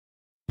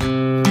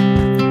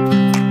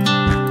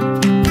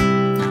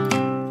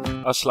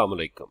Assalamu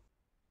alaikum.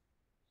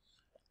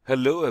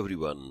 Hello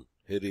everyone.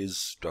 Here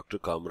is Dr.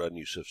 Kamran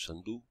Yusuf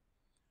Sandhu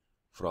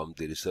from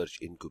the Research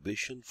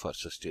Incubation for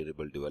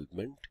Sustainable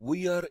Development.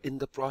 We are in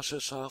the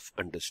process of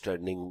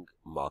understanding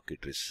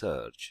market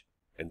research,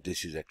 and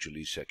this is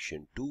actually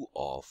section 2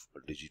 of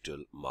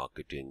digital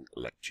marketing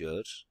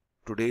lectures.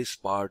 Today's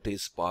part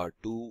is part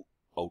 2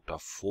 out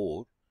of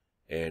 4,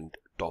 and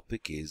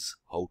topic is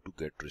how to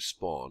get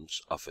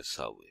response of a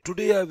survey.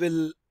 Today I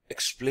will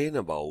explain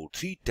about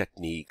 3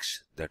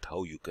 techniques that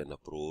how you can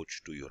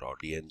approach to your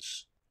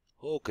audience,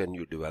 how can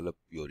you develop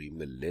your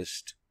email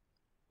list,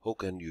 how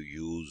can you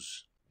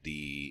use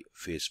the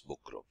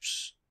Facebook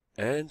groups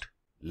and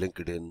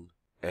LinkedIn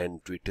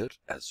and Twitter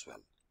as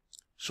well.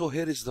 So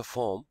here is the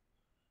form.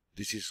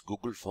 This is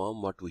Google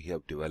form what we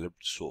have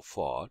developed so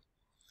far,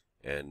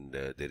 and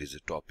there is a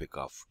topic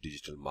of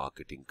digital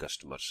marketing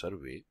customer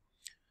survey.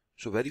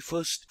 So very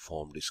first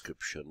form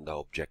description, the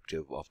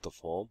objective of the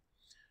form,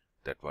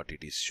 that what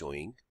it is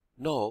showing.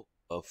 Now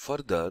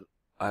further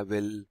I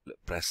will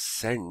press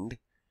send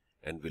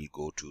and will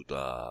go to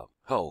the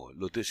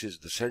look, this is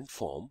the send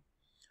form.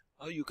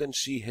 You can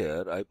see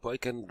here I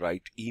can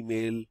write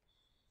email,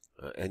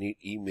 any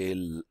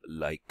email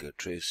like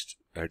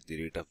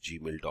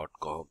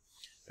traced@gmail.com,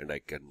 and I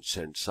can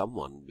send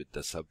someone with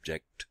the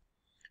subject,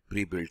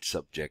 pre-built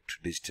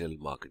subject, digital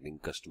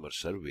marketing customer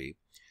survey.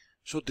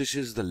 So this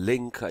is the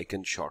link. I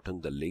can shorten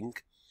the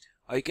link.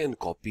 I can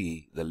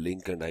copy the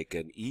link and I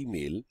can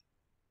email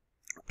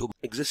to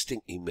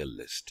existing email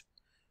list.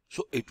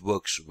 So it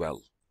works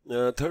well.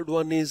 Third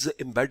one is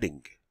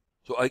embedding.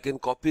 So I can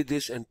copy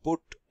this and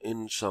put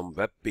in some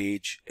web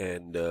page,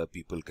 and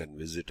people can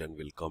visit and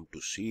will come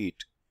to see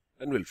it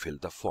and will fill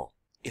the form.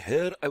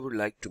 Here I would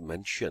like to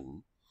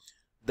mention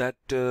that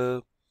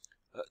there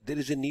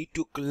is a need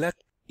to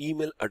collect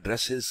email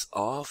addresses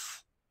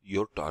of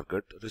your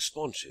target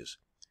responses.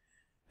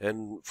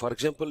 And for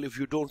example, if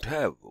you don't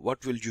have,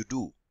 what will you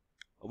do?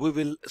 We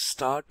will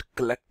start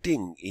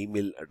collecting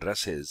email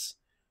addresses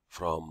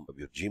from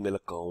your Gmail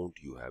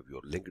account, you have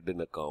your LinkedIn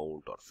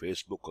account or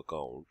Facebook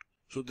account.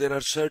 So there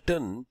are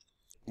certain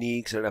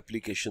techniques and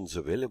applications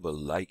available,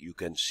 like you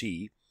can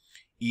see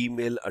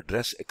email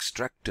address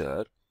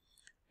extractor,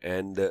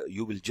 and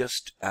you will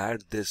just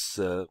add this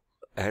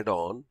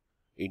add-on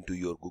into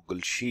your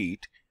Google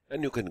Sheet,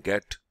 and you can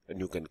get and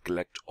you can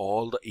collect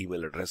all the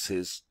email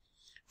addresses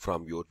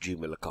from your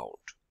Gmail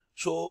account.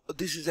 So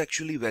this is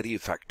actually very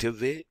effective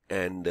way,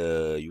 and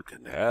you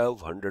can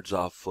have hundreds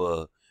of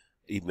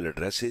email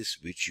addresses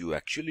which you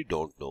actually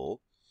don't know.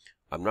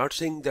 I'm not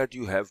saying that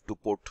you have to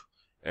put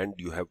and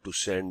you have to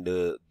send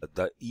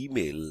the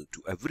email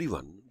to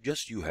everyone.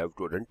 Just you have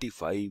to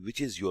identify which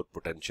is your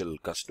potential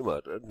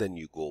customer, and then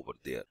you go over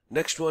there.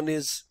 Next one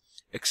is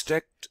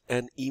extract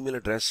an email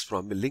address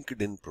from a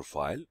LinkedIn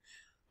profile.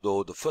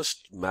 Though the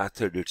first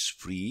method, it's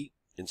free.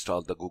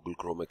 Install the Google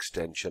Chrome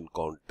extension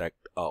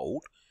Contact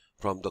Out.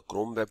 From the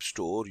Chrome Web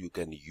Store, you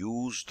can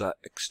use the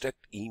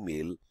extract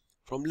email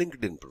from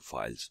LinkedIn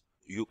profiles.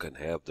 You can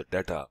have the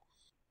data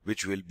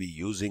which will be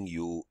using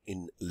you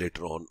in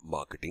later on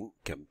marketing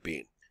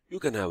campaign. You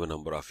can have a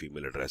number of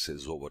email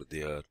addresses over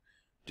there.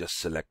 Just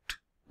select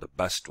the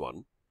best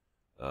one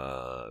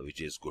which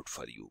is good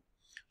for you.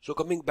 So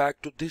coming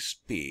back to this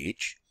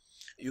page,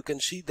 you can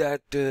see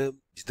that there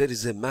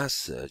is a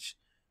message.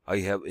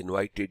 I have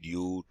invited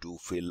you to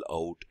fill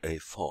out a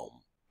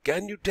form.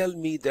 Can you tell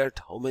me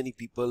that how many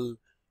people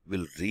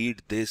will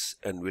read this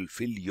and will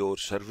fill your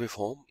survey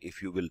form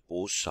if you will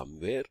post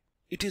somewhere?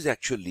 It is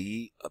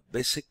actually a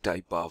basic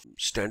type of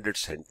standard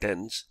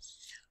sentence,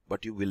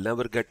 but you will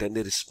never get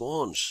any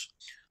response.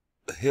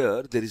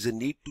 Here there is a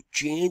need to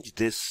change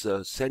this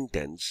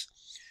sentence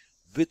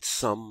with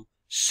some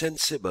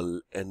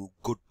sensible and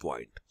good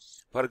point.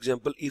 For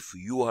example, if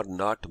you are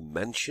not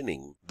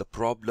mentioning the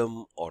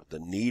problem or the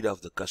need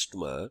of the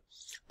customer,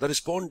 the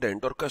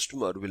respondent or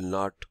customer will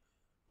not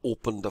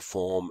open the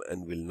form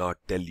and will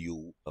not tell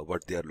you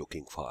what they are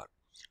looking for.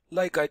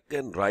 Like I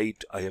can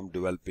write, I am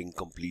developing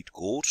complete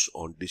course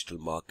on digital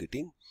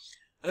marketing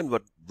and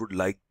would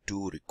like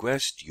to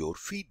request your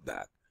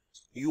feedback.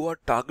 You are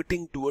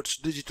targeting towards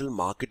digital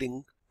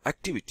marketing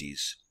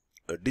activities,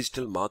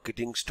 digital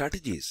marketing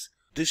strategies.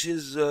 This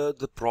is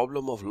the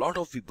problem of a lot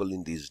of people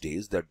in these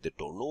days, that they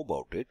don't know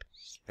about it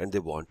and they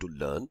want to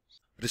learn.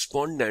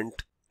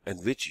 Respondent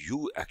and which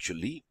you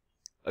actually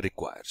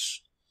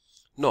requires.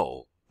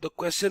 Now the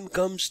question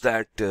comes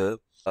that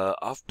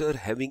after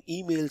having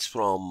emails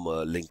from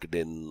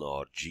LinkedIn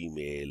or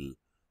Gmail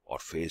or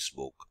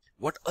Facebook,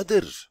 what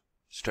other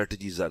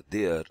strategies are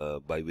there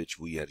by which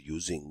we are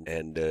using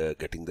and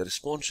getting the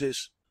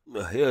responses?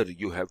 Here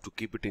you have to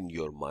keep it in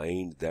your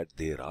mind that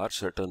there are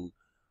certain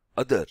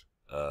other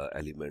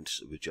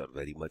elements which are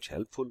very much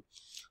helpful,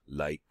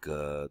 like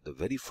the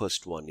very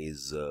first one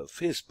is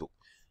Facebook.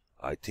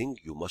 I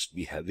think you must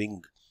be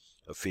having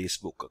a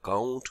Facebook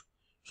account.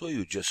 So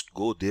you just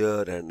go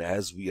there, and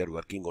as we are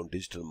working on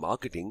digital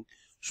marketing,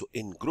 so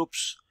in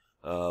groups,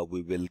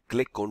 we will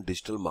click on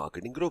digital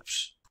marketing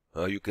groups.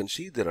 You can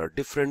see there are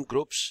different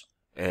groups,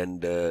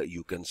 and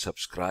you can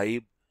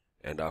subscribe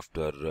and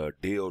after a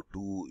day or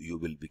two you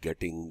will be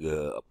getting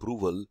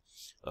approval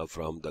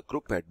from the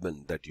group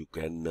admin that you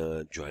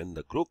can join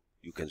the group.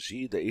 You can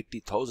see the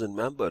 80,000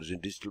 members in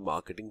digital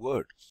marketing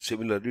world.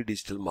 Similarly,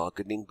 digital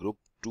marketing group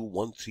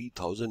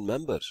 213,000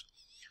 members.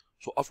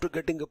 So after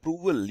getting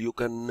approval, you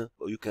can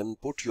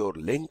put your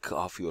link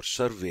of your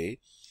survey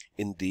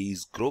in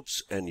these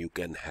groups and you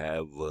can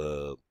have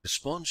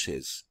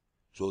responses.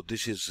 So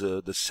this is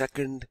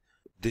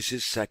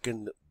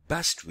second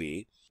best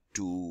way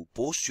to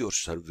post your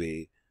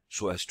survey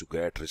so as to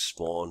get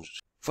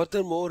response.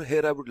 Furthermore,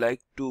 here I would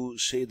like to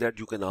say that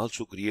you can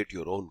also create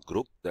your own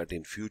group, that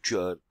in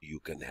future you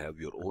can have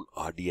your own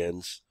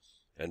audience,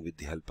 and with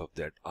the help of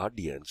that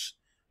audience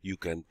you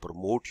can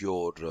promote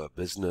your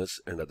business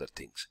and other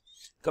things.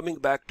 Coming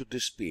back to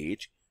this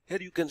page,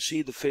 here you can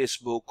see the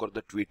Facebook or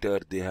the Twitter,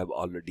 they have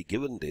already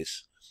given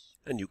this,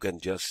 and you can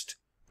just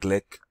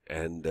click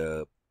and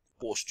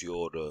post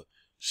your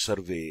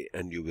survey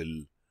and you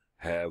will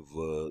have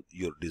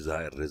your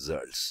desired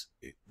results.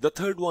 The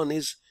third one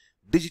is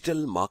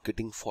digital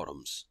marketing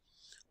forums.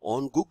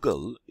 On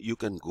Google, you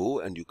can go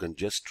and you can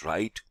just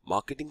write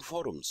marketing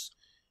forums.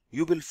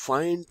 You will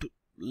find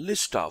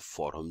list of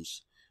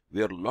forums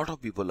where a lot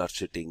of people are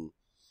sitting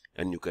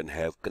and you can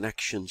have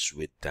connections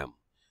with them.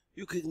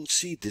 You can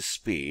see this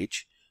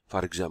page.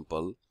 For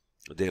example,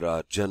 there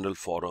are general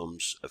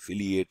forums,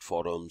 affiliate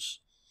forums,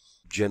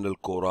 general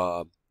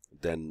Quora,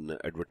 then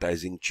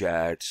advertising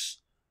chats,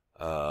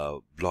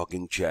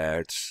 blogging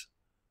chats,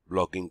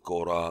 blogging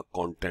Quora,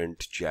 content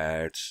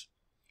chats,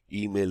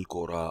 email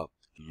Quora,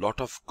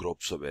 lot of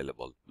groups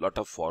available, lot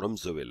of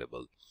forums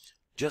available.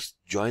 Just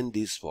join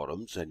these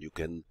forums and you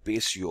can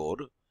paste your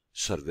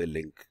survey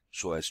link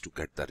so as to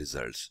get the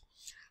results.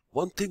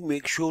 One thing,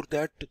 make sure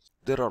that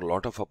there are a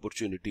lot of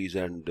opportunities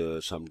and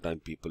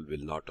sometimes people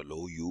will not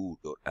allow you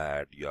to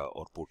add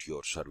or put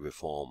your survey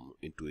form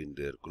in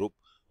their group.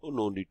 Oh,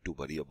 no need to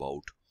worry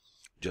about.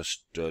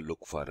 Just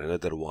look for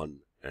another one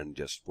and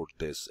just put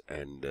this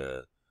and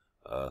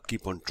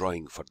keep on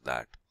trying for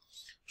that.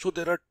 So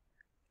there are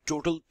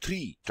total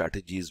 3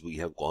 strategies we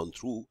have gone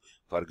through.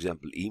 For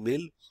example,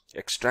 email,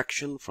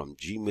 extraction from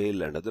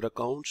Gmail and other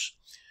accounts.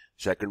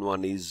 Second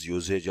one is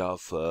usage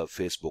of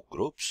Facebook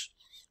groups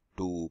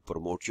to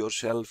promote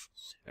yourself,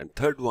 and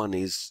third one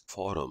is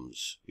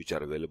forums which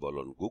are available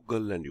on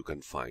Google and you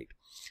can find.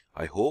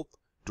 I hope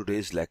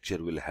today's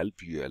lecture will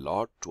help you a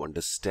lot to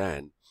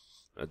understand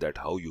that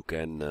how you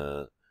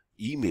can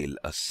email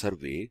a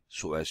survey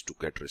so as to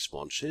get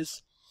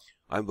responses.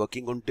 I'm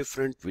working on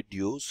different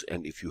videos,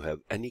 and if you have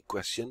any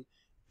question,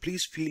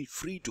 please feel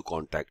free to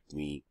contact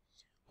me,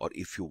 or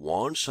if you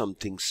want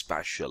something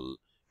special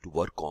to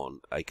work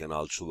on, I can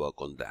also work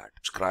on that.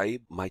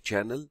 Subscribe my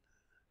channel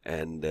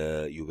and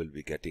you will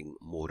be getting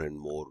more and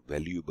more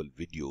valuable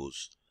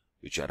videos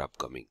which are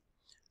upcoming.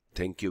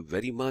 Thank you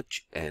very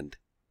much and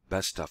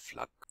best of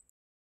luck.